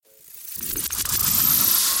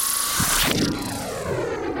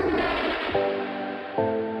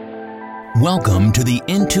Welcome to the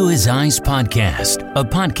Into His Eyes podcast, a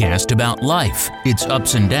podcast about life, its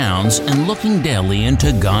ups and downs, and looking daily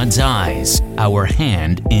into God's eyes, our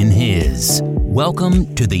hand in His.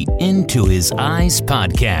 Welcome to the Into His Eyes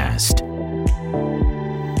podcast.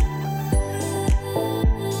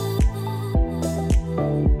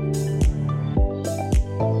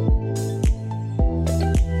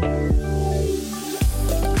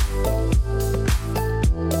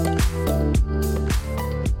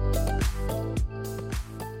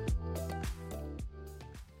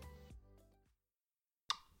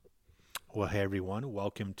 Well, hey everyone,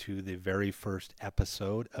 welcome to the very first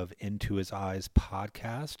episode of Into His Eyes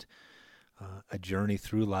podcast, a journey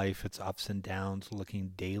through life, its ups and downs,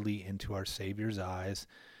 looking daily into our Savior's eyes,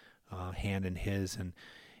 hand in His. And,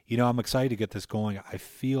 I'm excited to get this going. I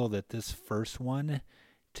feel that this first one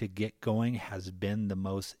to get going has been the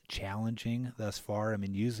most challenging thus far. I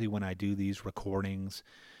mean, usually when I do these recordings,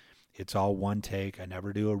 it's all one take. I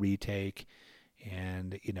never do a retake.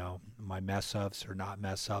 And, my mess-ups or not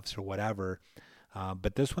mess-ups or whatever.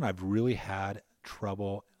 But this one I've really had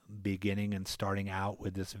trouble beginning and starting out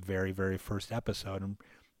with this very, very first episode.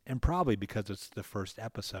 And probably because it's the first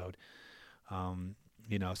episode, so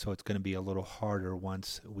it's going to be a little harder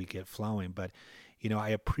once we get flowing. But, I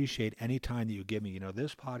appreciate any time that you give me.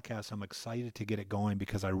 This podcast, I'm excited to get it going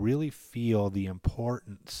because I really feel the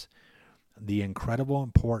importance, the incredible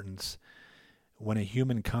importance when a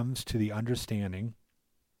human comes to the understanding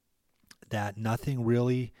that nothing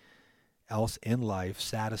really else in life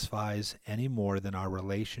satisfies any more than our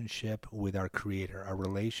relationship with our Creator, our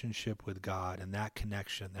relationship with God, and that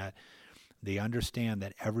connection, that they understand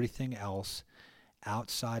that everything else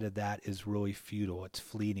outside of that is really futile. It's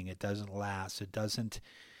fleeting. It doesn't last. It doesn't,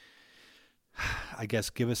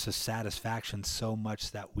 give us a satisfaction so much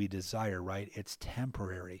that we desire, right? It's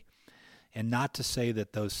temporary. And not to say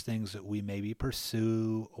that those things that we maybe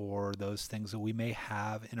pursue or those things that we may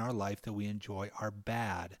have in our life that we enjoy are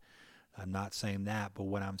bad. I'm not saying that, but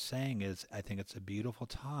what I'm saying is I think it's a beautiful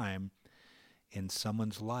time in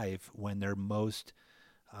someone's life when their most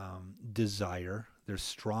desire, their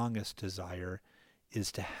strongest desire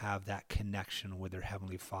is to have that connection with their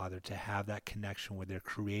Heavenly Father, to have that connection with their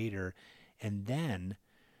Creator, and then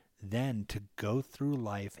to go through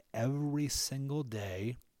life every single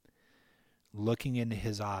day looking into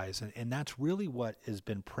His eyes. And that's really what has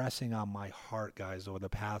been pressing on my heart, guys, over the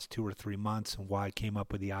past 2 or 3 months, and why I came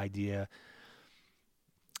up with the idea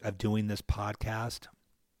of doing this podcast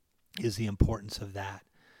is the importance of that.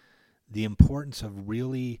 The importance of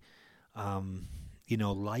really,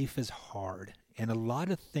 life is hard. And a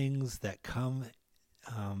lot of things that come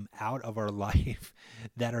out of our life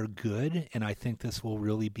that are good, and I think this will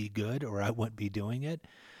really be good or I wouldn't be doing it,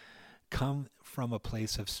 come from a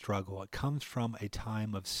place of struggle. It comes from a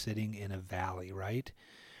time of sitting in a valley, right?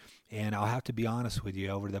 And I'll have to be honest with you,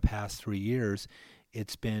 over the past 3 years,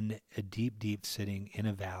 it's been a deep, deep sitting in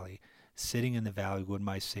a valley, sitting in the valley with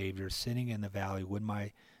my Savior, sitting in the valley with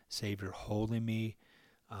my Savior, holding me,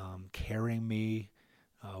 carrying me,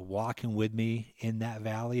 walking with me in that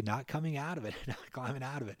valley, not coming out of it, not climbing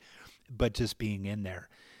out of it, but just being in there.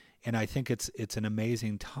 And I think it's an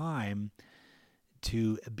amazing time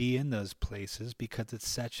to be in those places because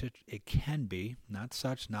it can be,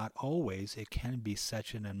 not always, it can be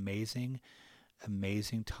such an amazing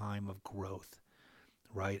time of growth,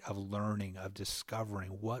 right? Of learning, of discovering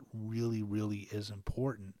what really, really is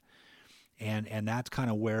important. And that's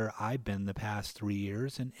kind of where I've been the past 3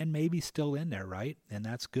 years and maybe still in there, right? And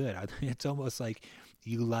that's good. It's almost like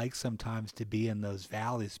you like sometimes to be in those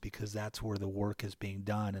valleys because that's where the work is being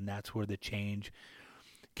done and that's where the change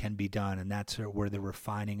can be done, and that's where the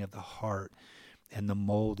refining of the heart and the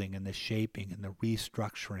molding and the shaping and the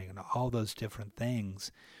restructuring and all those different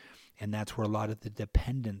things, and that's where a lot of the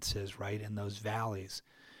dependence is, right, in those valleys,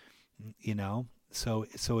 so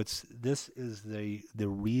this is the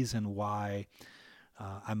reason why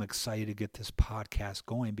I'm excited to get this podcast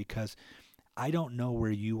going, because I don't know where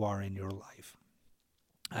you are in your life.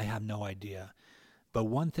 I have no idea, but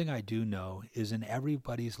one thing I do know is in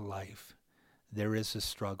everybody's life there is a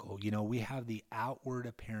struggle. We have the outward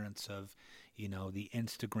appearance of, the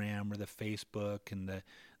Instagram or the Facebook and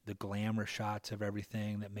the glamour shots of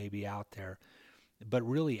everything that may be out there. But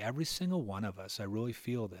really, every single one of us, I really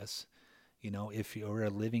feel this, if you're a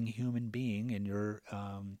living human being and you're,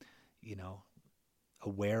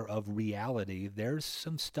 aware of reality, there's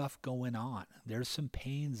some stuff going on. There's some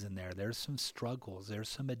pains in there. There's some struggles. There's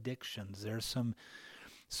some addictions. There's some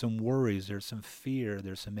worries, there's some fear,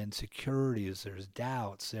 there's some insecurities, there's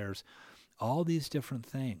doubts, there's all these different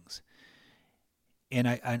things. And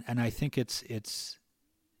I think it's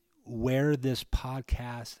where this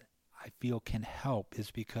podcast, I feel, can help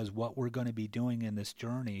is because what we're going to be doing in this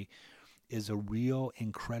journey is a real,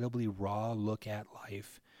 incredibly raw look at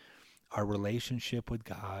life, our relationship with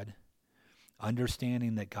God,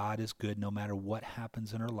 understanding that God is good no matter what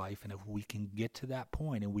happens in our life. And if we can get to that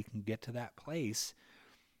point and we can get to that place,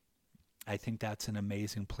 I think that's an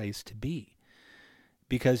amazing place to be.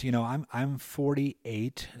 Because, I'm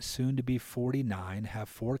 48, soon to be 49, have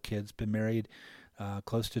 4 kids, been married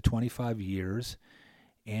close to 25 years,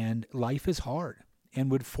 and life is hard.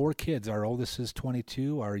 And with 4 kids, our oldest is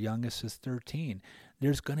 22, our youngest is 13.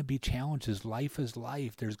 There's going to be challenges. Life is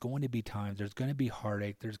life. There's going to be times. There's going to be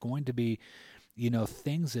heartache. There's going to be,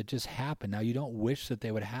 things that just happen. Now, you don't wish that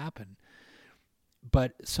they would happen,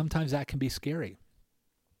 but sometimes that can be scary,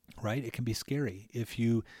 right? It can be scary if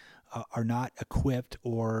you are not equipped,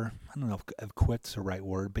 or I don't know if equipped's the right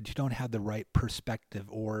word, but you don't have the right perspective,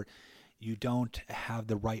 or you don't have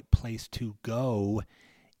the right place to go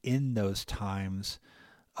in those times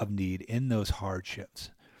of need, in those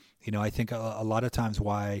hardships. I think a lot of times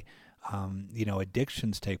why,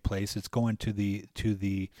 addictions take place, it's going to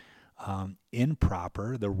the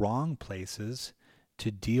improper, the wrong places to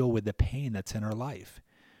deal with the pain that's in our life.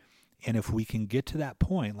 And if we can get to that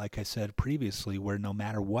point, like I said previously, where no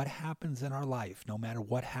matter what happens in our life, no matter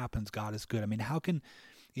what happens, God is good. I mean, how can,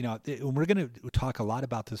 we're going to talk a lot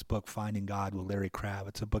about this book, Finding God with Larry Crabb.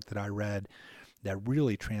 It's a book that I read that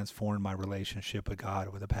really transformed my relationship with God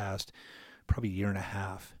over the past probably year and a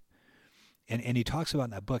half. And he talks about in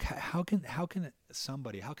that book, how can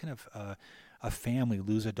a family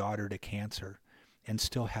lose a daughter to cancer and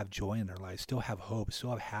still have joy in their life, still have hope, still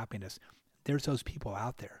have happiness? There's those people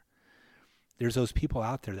out there. There's those people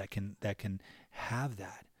out there that can have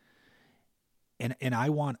that. And I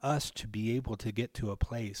want us to be able to get to a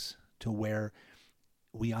place to where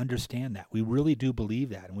we understand that. We really do believe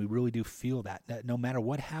that, and we really do feel that no matter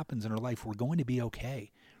what happens in our life, we're going to be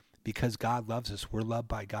okay because God loves us. We're loved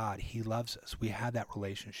by God. He loves us. We have that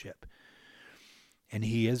relationship, and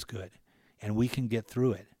He is good, and we can get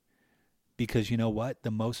through it. Because you know what?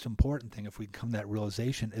 The most important thing, if we come to that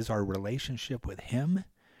realization, is our relationship with Him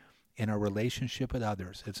and our relationship with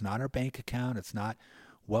others. It's not our bank account. It's not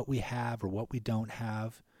what we have or what we don't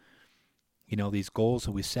have. These goals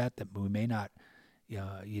that we set that we may not,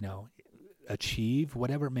 achieve,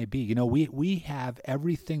 whatever it may be. We have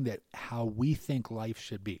everything that how we think life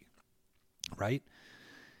should be, right?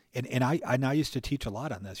 And I used to teach a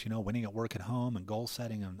lot on this, winning at work, at home, and goal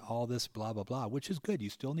setting, and all this blah, blah, blah, which is good. You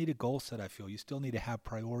still need a goal set, I feel. You still need to have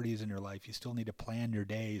priorities in your life. You still need to plan your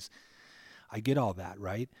days. I get all that,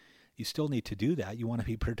 right? You still need to do that. You want to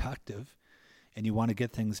be productive, and you want to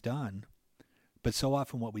get things done. But so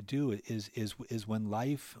often what we do is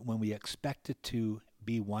when we expect it to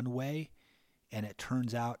be one way and it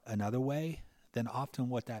turns out another way, then often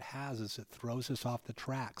what that has is it throws us off the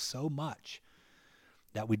track so much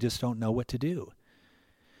that we just don't know what to do.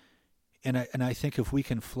 And I think if we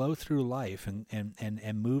can flow through life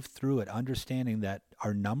and move through it, understanding that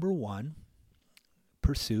our number one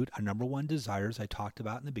pursuit, our number one desires I talked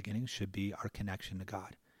about in the beginning should be our connection to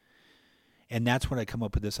God. And that's when I come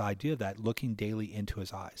up with this idea of that looking daily into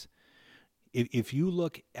His eyes. If you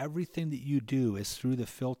look, everything that you do is through the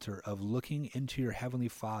filter of looking into your Heavenly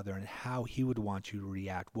Father and how He would want you to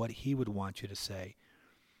react, what He would want you to say,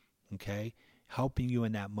 okay? Helping you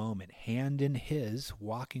in that moment, hand in His,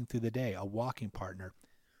 walking through the day, a walking partner.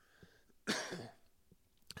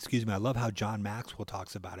 Excuse me, I love how John Maxwell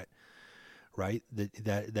talks about it, right?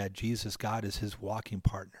 That Jesus, God, is His walking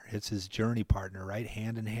partner. It's His journey partner, right?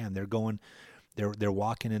 Hand in hand. They're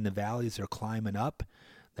walking in the valleys, they're climbing up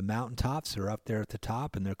the mountaintops, they're up there at the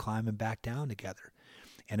top, and they're climbing back down together.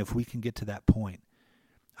 And if we can get to that point,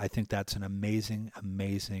 I think that's an amazing,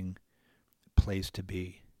 amazing place to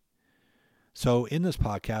be. So in this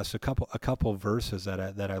podcast, a couple verses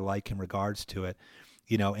that I like in regards to it,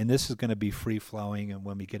 and this is going to be free flowing. And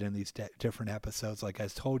when we get in these different episodes, like I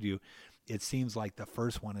told you, it seems like the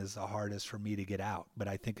first one is the hardest for me to get out, but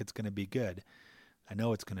I think it's going to be good. I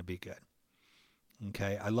know it's going to be good.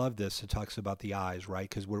 Okay, I love this. It talks about the eyes, right?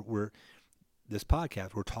 Because we're this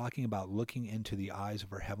podcast, we're talking about looking into the eyes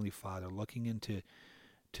of our Heavenly Father, looking into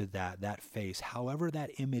that face, however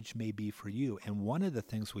that image may be for you. And one of the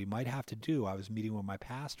things we might have to do, I was meeting with my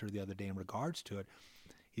pastor the other day in regards to it.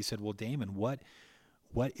 He said, well, Damon, what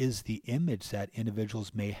is the image that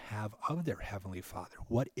individuals may have of their Heavenly Father?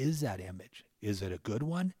 What is that image? Is it a good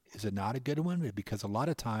one? Is it not a good one? Because a lot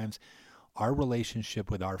of times our relationship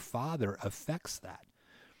with our Father affects that.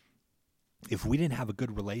 If we didn't have a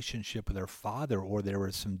good relationship with our Father, or there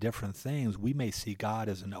were some different things, we may see God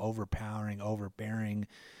as an overpowering, overbearing,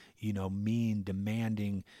 mean,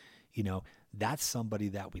 demanding, that's somebody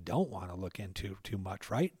that we don't want to look into too much,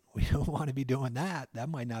 right? We don't want to be doing that. That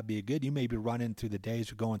might not be good. You may be running through the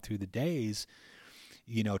days or going through the days,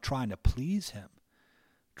 trying to please him.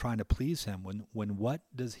 When what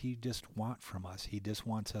does he just want from us? He just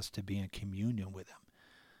wants us to be in communion with him,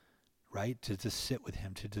 right? To just sit with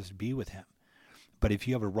him, to just be with him. But if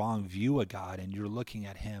you have a wrong view of God and you're looking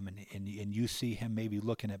at him and you see him maybe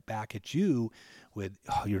looking back at you with,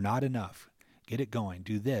 oh, you're not enough. Get it going.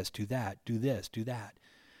 Do this, do that, do this, do that.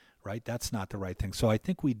 Right? That's not the right thing. So I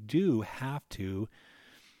think we do have to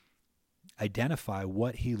identify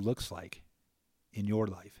what he looks like in your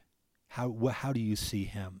life. How do you see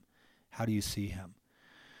him? How do you see him?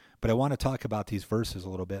 But I want to talk about these verses a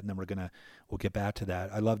little bit, and then we'll get back to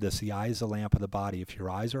that. I love this. The eye is the lamp of the body. If your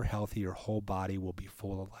eyes are healthy, your whole body will be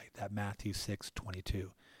full of light. That Matthew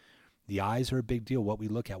 6:22. The eyes are a big deal. What we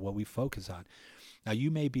look at, what we focus on. Now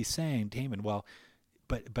you may be saying, Damon, well,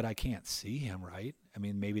 but I can't see him, right? I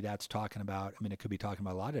mean, maybe that's talking about, it could be talking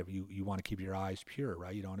about a lot of you want to keep your eyes pure,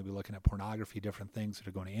 right? You don't want to be looking at pornography, different things that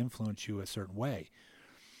are going to influence you a certain way.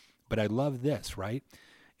 But I love this, right?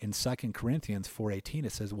 In 2 Corinthians 4:18,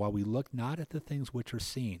 it says, while we look not at the things which are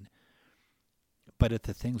seen, but at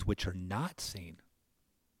the things which are not seen.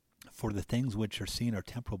 For the things which are seen are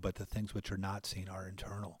temporal, but the things which are not seen are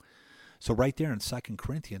eternal. So right there in 2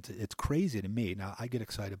 Corinthians, it's crazy to me. Now, I get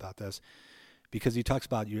excited about this because he talks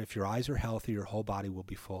about if your eyes are healthy, your whole body will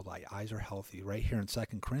be full of light. Eyes are healthy. Right here in 2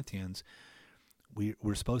 Corinthians,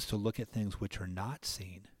 we're supposed to look at things which are not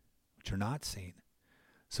seen,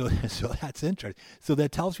 So that's interesting. So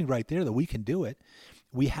that tells me right there that we can do it.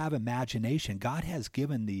 We have imagination. God has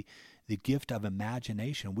given the gift of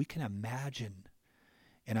imagination. We can imagine.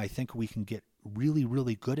 And I think we can get really,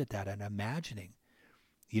 really good at that and imagining.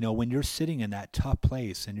 When you're sitting in that tough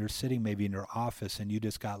place and you're sitting maybe in your office and you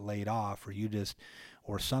just got laid off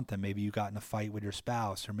or something, maybe you got in a fight with your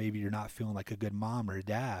spouse, or maybe you're not feeling like a good mom or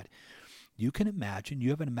dad, you can imagine,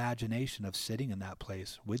 you have an imagination of sitting in that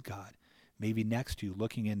place with God. Maybe next to you,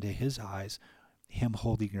 looking into his eyes, him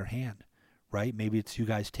holding your hand, right? Maybe it's you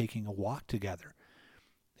guys taking a walk together.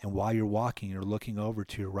 And while you're walking, you're looking over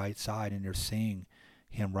to your right side and you're seeing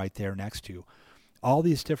him right there next to you. All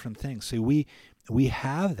these different things. See, we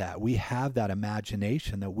have that. We have that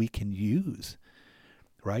imagination that we can use,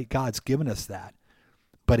 right? God's given us that.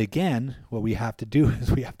 But again, what we have to do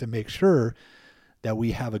is we have to make sure that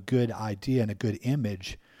we have a good idea and a good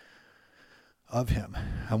image of him.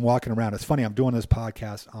 I'm walking around. It's funny. I'm doing this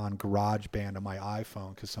podcast on GarageBand on my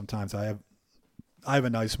iPhone because sometimes I have a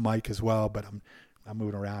nice mic as well, but I'm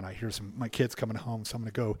moving around. I hear my kids coming home, so I'm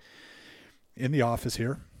going to go in the office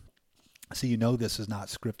here. So this is not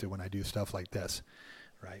scripted when I do stuff like this,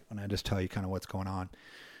 right? When I just tell you kind of what's going on.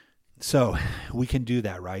 So we can do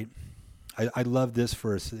that, right? I love this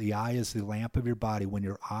verse. The eye is the lamp of your body. When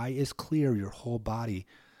your eye is clear, your whole body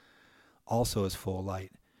also is full of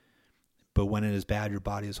light. But when it is bad, your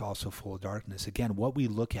body is also full of darkness. Again, what we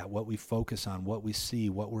look at, what we focus on, what we see,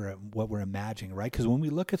 what we're imagining, right? Because when we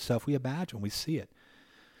look at stuff, we imagine, we see it.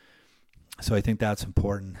 So I think that's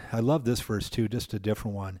important. I love this verse too, just a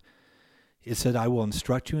different one. It said, I will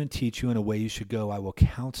instruct you and teach you in a way you should go. I will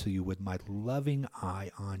counsel you with my loving eye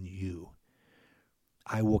on you.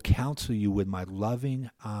 I will counsel you with my loving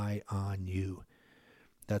eye on you.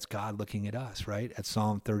 That's God looking at us, right? At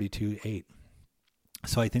Psalm 32:8.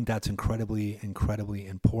 So I think that's incredibly, incredibly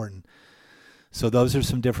important. So those are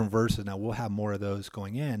some different verses. Now we'll have more of those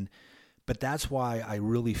going in. But that's why I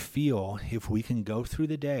really feel if we can go through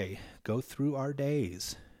the day, go through our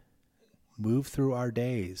days, move through our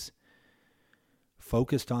days,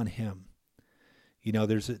 focused on him.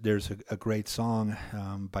 There's a great song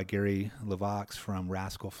by Gary LeVox from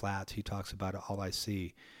Rascal Flatts. He talks about All I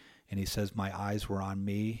See. And he says, my eyes were on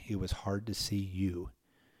me. It was hard to see you.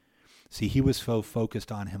 See, he was so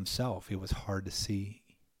focused on himself. It was hard to see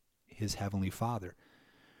his heavenly Father,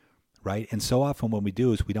 right? And so often what we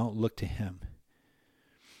do is we don't look to him.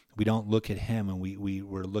 We don't look at him, and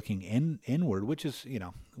we're looking inward, which is,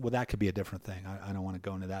 that could be a different thing. I don't want to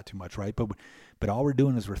go into that too much, right? But all we're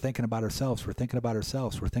doing is we're thinking about ourselves. We're thinking about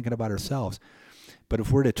ourselves. But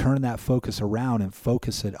if we're to turn that focus around and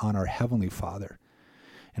focus it on our heavenly Father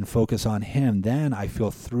and focus on him, then I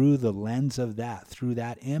feel through the lens of that, through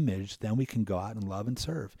that image, then we can go out and love and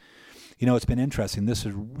serve. It's been interesting. This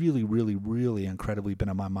has really, really, really incredibly been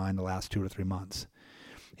on my mind the last 2 or 3 months.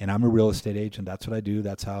 And I'm a real estate agent. That's what I do.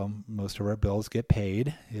 That's how most of our bills get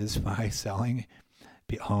paid, is by selling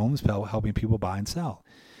homes, helping people buy and sell.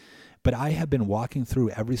 But I have been walking through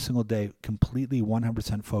every single day completely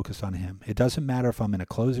 100% focused on him. It doesn't matter if I'm in a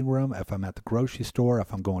closing room, if I'm at the grocery store,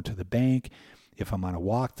 if I'm going to the bank, if I'm on a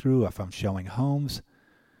walkthrough, if I'm showing homes.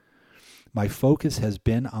 My focus has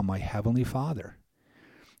been on my Heavenly Father.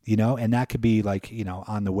 And that could be like,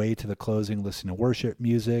 on the way to the closing, listening to worship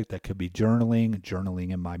music. That could be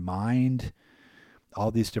journaling in my mind, all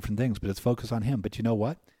these different things. But it's focused on him. But you know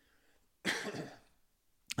what?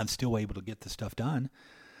 I'm still able to get the stuff done.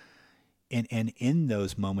 And in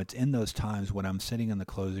those moments, in those times when I'm sitting in the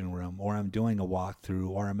closing room, or I'm doing a walkthrough,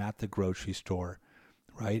 or I'm at the grocery store,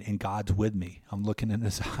 right? And God's with me. I'm looking in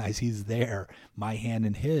his eyes. He's there, my hand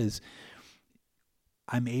in his.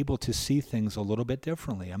 I'm able to see things a little bit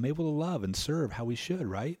differently. I'm able to love and serve how we should,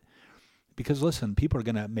 right? Because listen, people are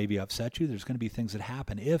going to maybe upset you. There's going to be things that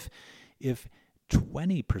happen. If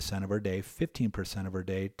 20% of our day, 15% of our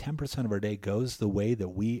day, 10% of our day goes the way that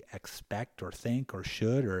we expect or think or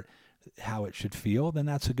should or how it should feel, then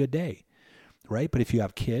that's a good day, right? But if you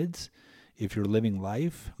have kids, if you're living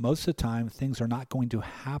life, most of the time things are not going to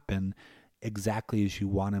happen exactly as you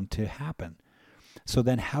want them to happen. So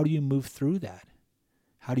then how do you move through that?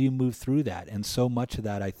 How do you move through that? And so much of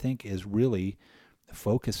that, I think, is really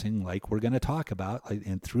focusing, like we're going to talk about,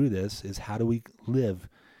 and through this, is how do we live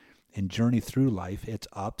and journey through life, its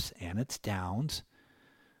ups and its downs,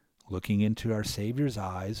 looking into our Savior's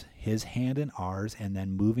eyes, his hand in ours, and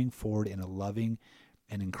then moving forward in a loving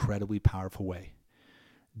and incredibly powerful way.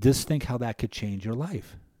 Just think how that could change your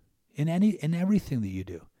life in everything that you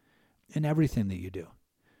do, in everything that you do.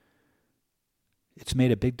 It's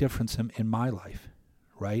made a big difference in my life,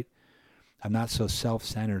 right? I'm not so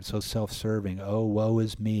self-centered, so self-serving. Oh, woe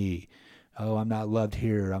is me. Oh, I'm not loved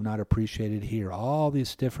here. I'm not appreciated here. All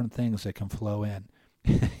these different things that can flow in.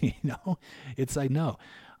 It's like, no,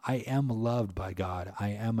 I am loved by God. I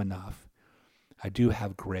am enough. I do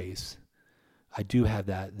have grace. I do have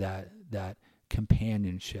that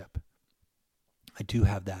companionship. I do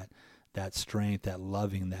have that strength, that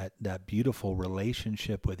loving, that beautiful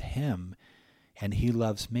relationship with him, and he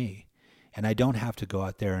loves me. And I don't have to go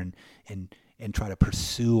out there and try to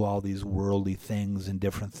pursue all these worldly things and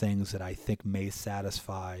different things that I think may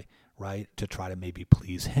satisfy, right? To try to maybe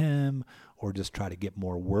please him or just try to get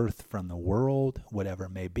more worth from the world, whatever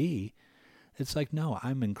it may be. It's like, no,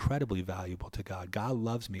 I'm incredibly valuable to God. God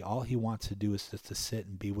loves me. All he wants to do is just to sit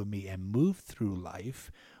and be with me and move through life,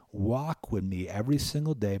 walk with me every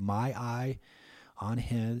single day, my eye on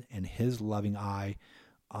him and his loving eye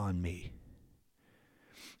on me.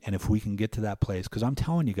 And if we can get to that place, because I'm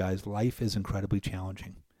telling you guys, life is incredibly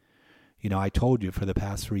challenging. I told you for the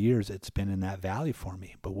past 3 years, it's been in that valley for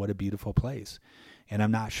me, but what a beautiful place. And I'm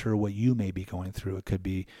not sure what you may be going through. It could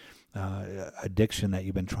be addiction that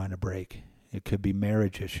you've been trying to break. It could be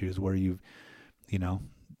marriage issues where your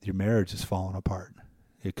marriage is falling apart.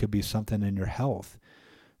 It could be something in your health.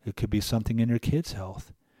 It could be something in your kids'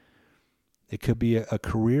 health. It could be a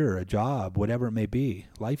career, a job, whatever it may be.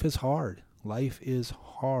 Life is hard. Life is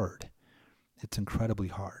hard. It's incredibly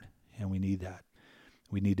hard, and we need that.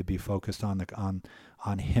 We need to be focused on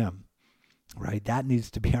him, right? That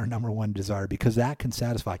needs to be our number one desire because that can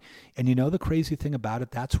satisfy. And the crazy thing about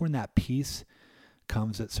it, that's when that peace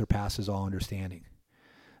comes that surpasses all understanding.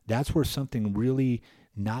 That's where something really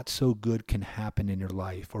not so good can happen in your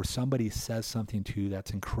life, or somebody says something to you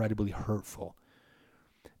that's incredibly hurtful.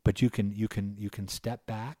 But you can step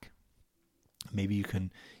back. Maybe you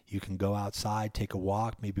can go outside, take a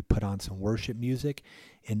walk, maybe put on some worship music,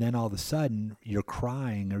 and then all of a sudden you're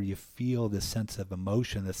crying or you feel this sense of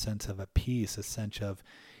emotion, this sense of a peace, a sense of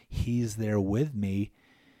he's there with me,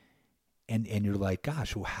 and you're like,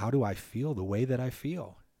 gosh, well, how do I feel the way that I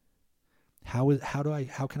feel? How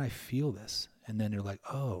can I feel this? And then you're like,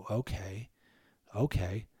 oh, okay,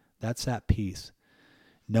 that's that peace.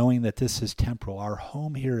 Knowing that this is temporal. Our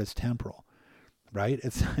home here is temporal. Right?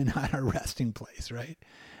 It's not our resting place, right?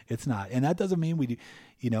 It's not. And that doesn't mean we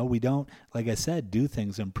don't, like I said, do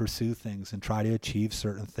things and pursue things and try to achieve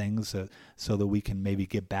certain things so that we can maybe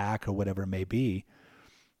get back or whatever it may be.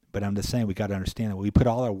 But I'm just saying we got to understand that we put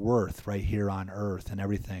all our worth right here on earth and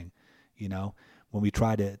everything, when we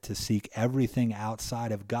try to seek everything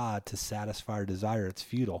outside of God to satisfy our desire, it's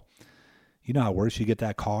futile. You know how it works. You get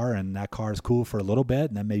that car, and that car is cool for a little bit,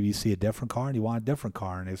 and then maybe you see a different car, and you want a different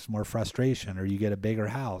car, and it's more frustration. Or you get a bigger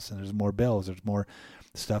house, and there's more bills, there's more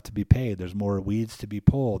stuff to be paid, there's more weeds to be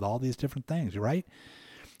pulled, all these different things, right?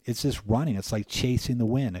 It's just running. It's like chasing the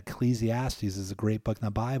wind. Ecclesiastes is a great book in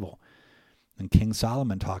the Bible, and King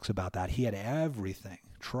Solomon talks about that. He had everything,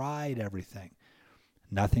 tried everything,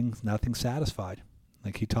 nothing satisfied.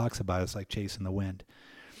 Like he talks about, it's like chasing the wind.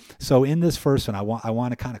 So in this first one, I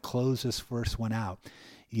want to kind of close this first one out.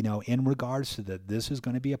 In regards to this is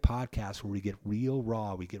going to be a podcast where we get real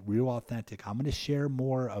raw, we get real authentic. I'm going to share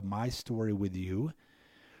more of my story with you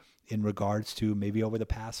in regards to maybe over the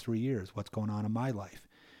past 3 years, what's going on in my life.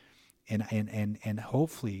 And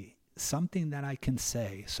hopefully something that I can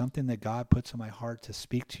say, something that God puts in my heart to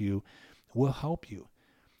speak to you will help you.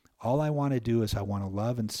 All I want to do is I want to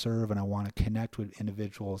love and serve, and I want to connect with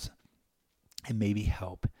individuals and maybe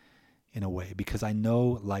help in a way, because I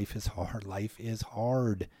know life is hard. Life is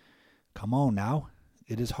hard. Come on now.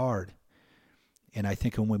 It is hard. And I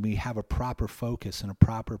think when we have a proper focus and a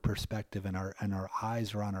proper perspective, and our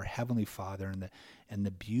eyes are on our Heavenly Father and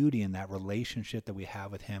the beauty in that relationship that we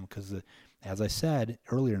have with Him, because as I said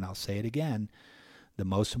earlier, and I'll say it again, the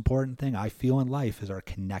most important thing I feel in life is our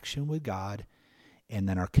connection with God, and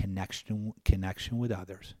then our connection with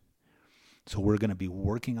others. So we're going to be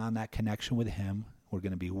working on that connection with Him. We're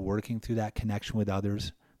going to be working through that connection with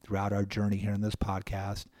others throughout our journey here in this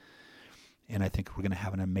podcast. And I think we're going to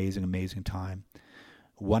have an amazing, amazing time.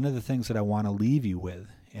 One of the things that I want to leave you with,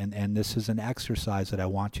 and this is an exercise that I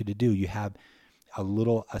want you to do. You have a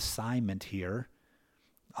little assignment here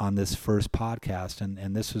on this first podcast,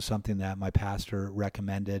 and this is something that my pastor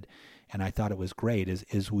recommended, and I thought it was great,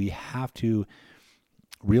 is we have to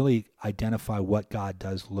really identify what God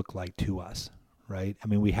does look like to us, right? I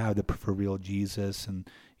mean, we have the proverbial Jesus and,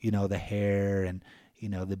 the hair and,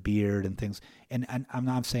 the beard and things. And I'm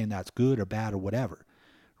not saying that's good or bad or whatever,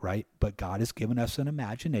 right? But God has given us an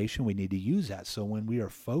imagination. We need to use that. So when we are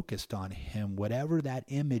focused on Him, whatever that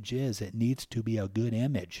image is, it needs to be a good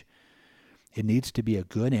image. It needs to be a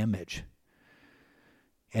good image.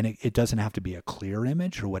 And it doesn't have to be a clear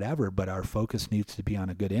image or whatever, but our focus needs to be on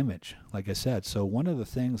a good image, like I said. So one of the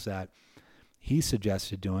things that he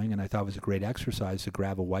suggested doing, and I thought was a great exercise, to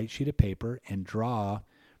grab a white sheet of paper and draw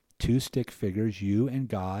 2 stick figures, you and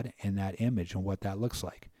God, in that image and what that looks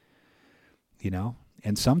like.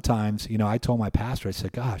 And sometimes, I told my pastor, I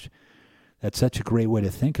said, gosh, that's such a great way to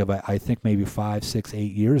think of it. I think maybe 5, 6,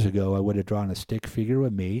 8 years ago, I would have drawn a stick figure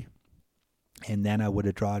with me, and then I would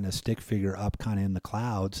have drawn a stick figure up kind of in the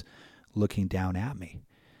clouds looking down at me.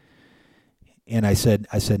 And I said,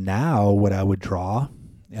 now what I would draw,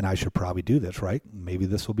 and I should probably do this, right? Maybe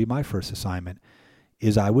this will be my first assignment,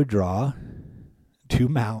 is I would draw 2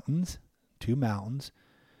 mountains,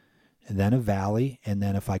 and then a valley, and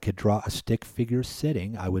then if I could draw a stick figure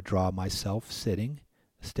sitting, I would draw myself sitting,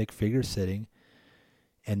 a stick figure sitting,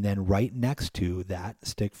 and then right next to that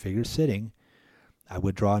stick figure sitting, I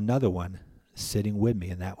would draw another one sitting with me,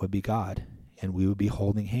 and that would be God, and we would be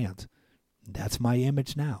holding hands. That's my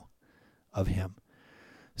image now of Him.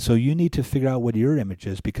 So you need to figure out what your image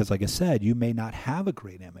is, because like I said, you may not have a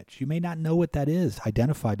great image. You may not know what that is.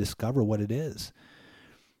 Identify, discover what it is,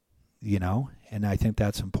 and I think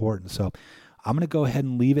that's important. So I'm going to go ahead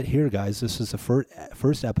and leave it here, guys. This is the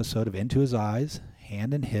first episode of Into His Eyes,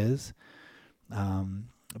 Hand in His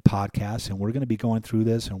podcast, and we're going to be going through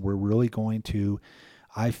this, and we're really going to,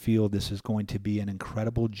 I feel this is going to be an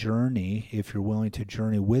incredible journey, if you're willing to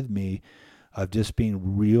journey with me, of just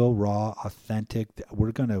being real, raw, authentic.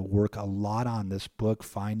 We're going to work a lot on this book,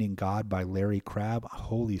 Finding God by Larry Crabb.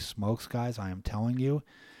 Holy smokes, guys, I am telling you.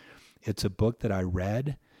 It's a book that I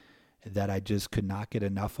read that I just could not get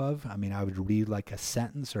enough of. I mean, I would read like a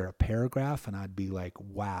sentence or a paragraph, and I'd be like,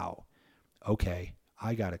 wow, okay,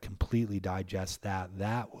 I got to completely digest that.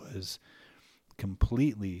 That was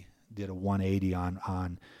completely did a 180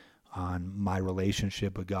 on my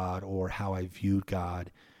relationship with God, or how I viewed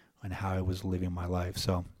God and how I was living my life.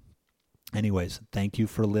 So anyways, thank you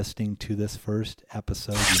for listening to this first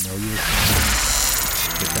episode.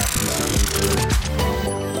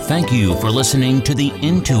 Thank you for listening to the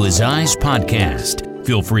Into His Eyes podcast.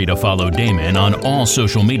 Feel free to follow Damon on all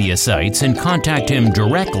social media sites and contact him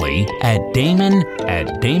directly at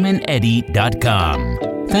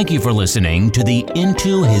damon@damoneddy.com. Thank you for listening to the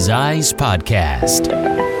Into His Eyes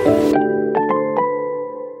podcast.